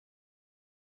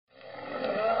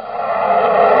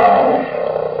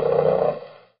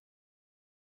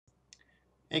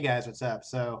Hey guys, what's up?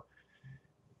 So,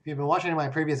 if you've been watching any of my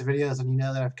previous videos, and you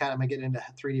know that I've kind of been getting into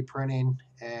 3D printing,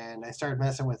 and I started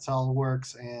messing with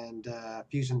Solidworks and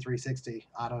Fusion 360,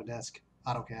 Autodesk,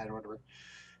 AutoCAD, or whatever.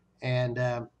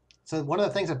 And so, one of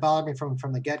the things that bothered me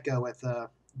from the get-go with the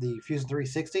Fusion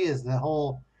 360 is the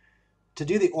whole to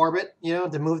do the orbit,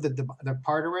 to move the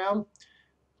part around,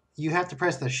 you have to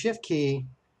press the Shift key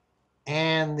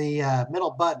and the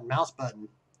middle button, mouse button,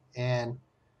 and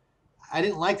I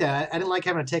didn't like that. I didn't like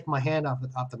having to take my hand off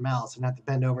the mouse and have to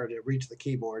bend over to reach the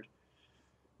keyboard.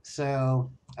 So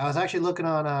I was actually looking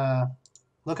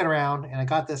around, and I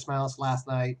got this mouse last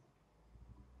night.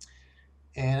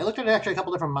 And I looked at actually a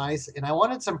couple different mice, and I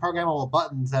wanted some programmable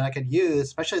buttons that I could use,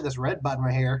 especially this red button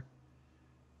right here.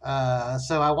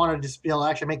 So I wanted to just be able to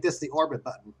actually make this the orbit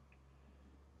button.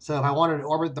 So if I wanted to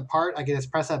orbit the part, I could just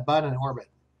press that button and orbit.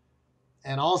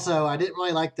 And also, I didn't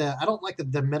really like I don't like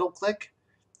the middle click.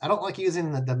 I don't like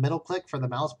using the middle click for the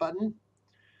mouse button.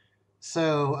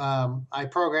 So I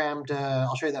programmed,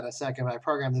 I'll show you that in a second, but I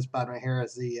programmed this button right here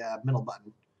as the middle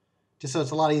button, just so it's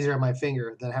a lot easier on my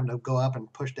finger than having to go up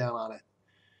and push down on it.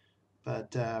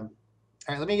 But, all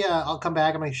right, I'll come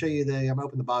back. I'm going to show you I'm going to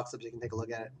open the box up so you can take a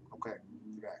look at it. Okay,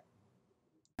 be back.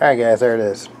 All right, guys, there it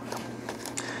is.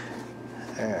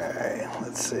 All right,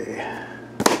 let's see.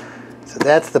 So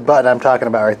that's the button I'm talking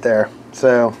about right there.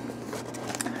 So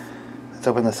let's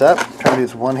open this up. Try to do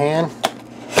this with one hand.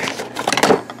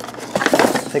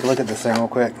 Take a look at this thing real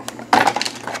quick.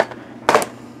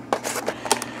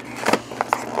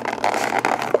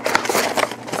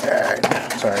 Alright,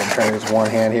 sorry, I'm trying to use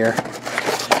one hand here.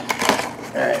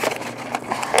 Alright.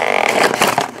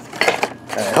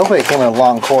 Alright, hopefully it came with a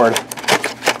long cord.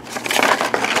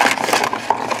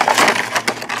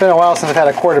 It's been a while since I've had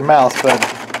a corded mouse, but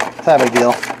it's not a big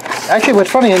deal. Actually,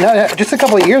 what's funny, just a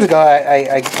couple of years ago,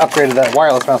 I upgraded that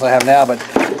wireless mouse I have now, but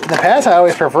in the past, I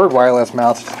always preferred wireless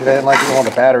mouse because I didn't like all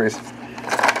the batteries.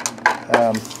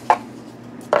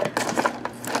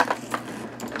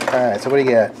 Alright, so what do you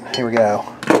get? Here we go.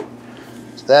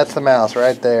 So that's the mouse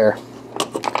right there.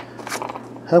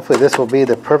 Hopefully this will be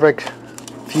the perfect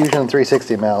Fusion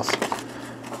 360 mouse.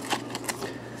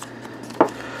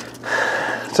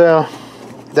 So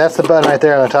that's the button right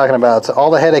there I'm talking about. So all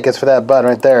the headache is for that button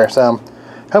right there. So I'm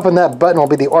hoping that button will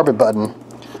be the orbit button.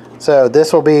 So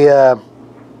this will be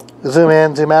zoom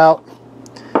in, zoom out,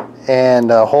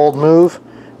 and hold, move.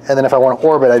 And then if I want to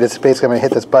orbit, I just basically going to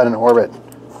hit this button and orbit.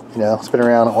 Spin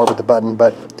around and orbit the button.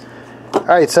 But all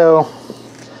right, so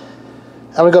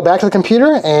I'm going to go back to the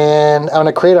computer and I'm going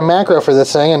to create a macro for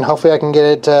this thing, and hopefully I can get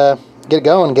it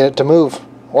going, get it to move,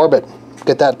 orbit,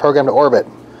 get that program to orbit.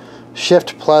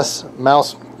 Shift plus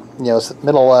mouse,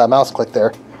 middle mouse click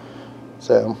there.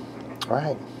 So, all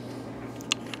right.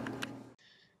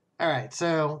 All right,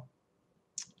 so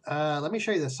let me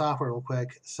show you the software real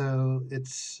quick. So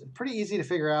it's pretty easy to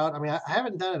figure out. I mean, I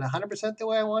haven't done it 100% the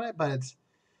way I want it, but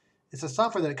it's a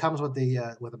software that comes with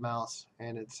the mouse,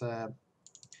 and it's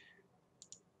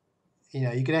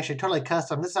you can actually totally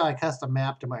custom. This is how I custom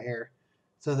mapped my hair.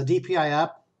 So the DPI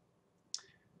up,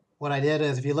 what I did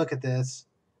is, if you look at this,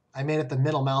 I made it the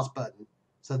middle mouse button.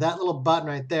 So that little button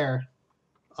right there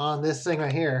on this thing right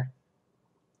here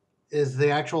is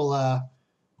the actual,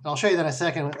 I'll show you that in a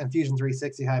second in Fusion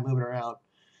 360, how I move it around.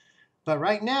 But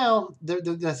right now,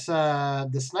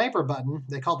 the sniper button,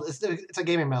 they call it, it's a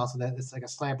gaming mouse, so it's like a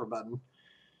sniper button.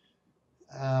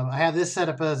 I have this set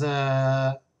up as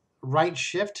a right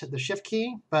shift, the shift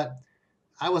key, but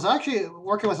I was actually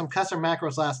working with some custom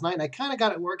macros last night, and I kind of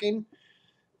got it working,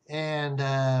 and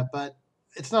but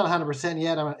it's not 100%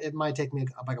 yet. It might take me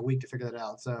like a week to figure that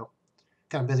out, so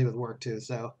kind of busy with work too.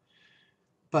 So,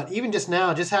 but even just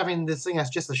now, just having this thing as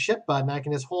just a shift button, I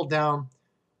can just hold down.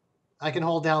 I can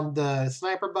hold down the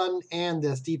sniper button and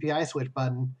this DPI switch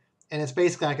button, and it's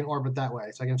basically I can orbit that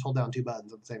way. So I can just hold down two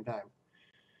buttons at the same time.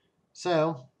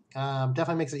 So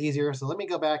definitely makes it easier. So let me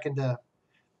go back into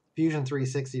Fusion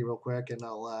 360 real quick, and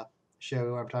I'll show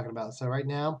you what I'm talking about. So right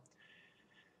now,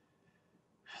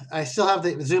 I still have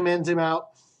the zoom in, zoom out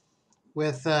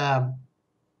with the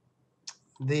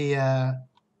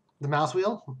mouse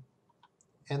wheel,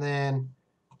 and then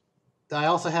I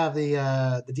also have the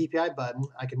DPI button.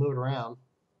 I can move it around.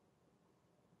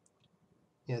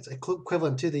 It's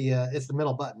equivalent to it's the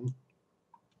middle button,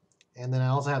 and then I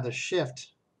also have the shift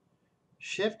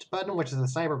button, which is the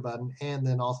sniper button, and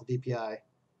then also DPI. I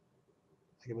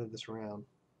can move this around.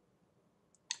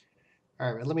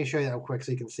 All right, let me show you that real quick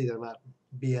so you can see that I'm not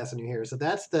BSing you here. So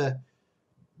this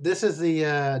is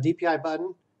the DPI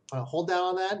button. I'll hold down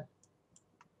on that.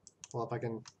 Well, if I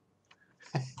can,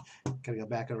 gotta go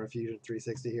back over Fusion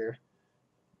 360 here.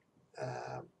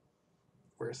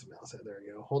 where's the mouse at? There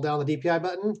we go. Hold down the DPI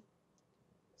button.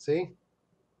 See?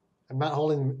 I'm not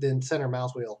holding the center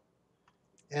mouse wheel.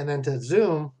 And then to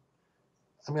zoom,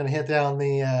 I'm going to hit down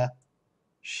the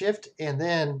shift and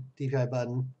then DPI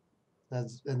button.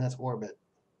 And that's orbit.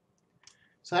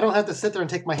 So I don't have to sit there and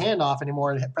take my hand off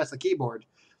anymore and press the keyboard.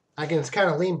 I can just kind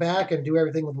of lean back and do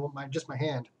everything with just my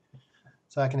hand.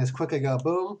 So I can just quickly go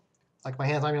boom, like my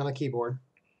hand's not even on the keyboard,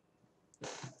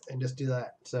 and just do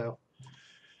that. So,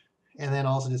 and then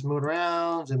also just move it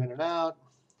around, zoom in and out,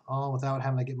 all without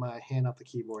having to get my hand off the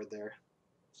keyboard there.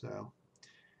 So,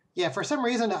 yeah, for some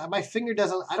reason my finger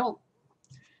doesn't. I don't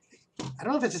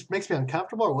know if it just makes me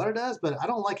uncomfortable or what it does, but I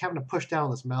don't like having to push down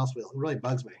on this mouse wheel. It really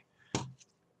bugs me.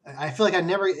 I feel like it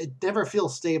never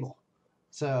feels stable.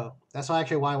 So that's why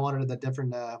I wanted the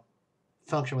different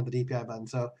function with the DPI button.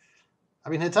 So, I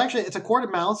mean, it's a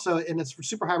corded mouse, so and it's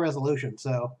super high resolution.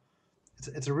 So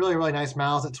it's a really, really nice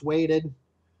mouse. It's weighted.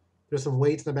 There's some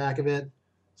weights in the back of it.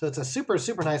 So it's a super,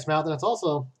 super nice mouse, and it's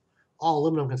also all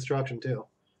aluminum construction too.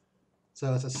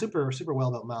 So it's a super, super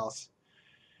well-built mouse.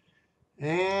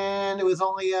 And it was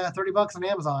only $30 on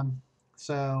Amazon.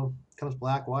 So it comes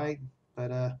black, white.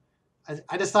 But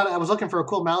I just thought I was looking for a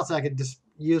cool mouse that I could just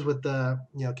use with the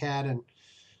CAD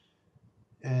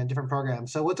and different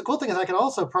programs. So what the cool thing is, I can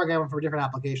also program them for different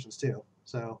applications too.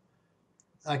 So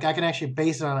like I can actually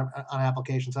base it on an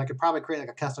application. So I could probably create like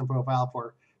a custom profile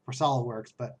for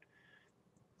Solidworks. But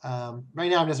right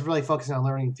now I'm just really focusing on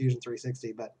learning Fusion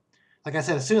 360. But like I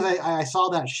said, as soon as I saw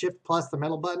that shift plus the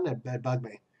metal button, it bugged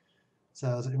me. So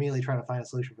I was immediately trying to find a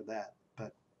solution for that.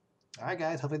 But all right,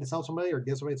 guys, hopefully this helps somebody or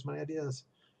gives somebody some ideas.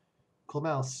 Cool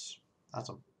mouse.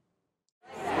 Awesome.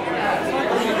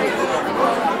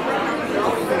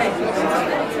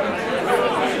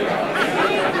 Yeah.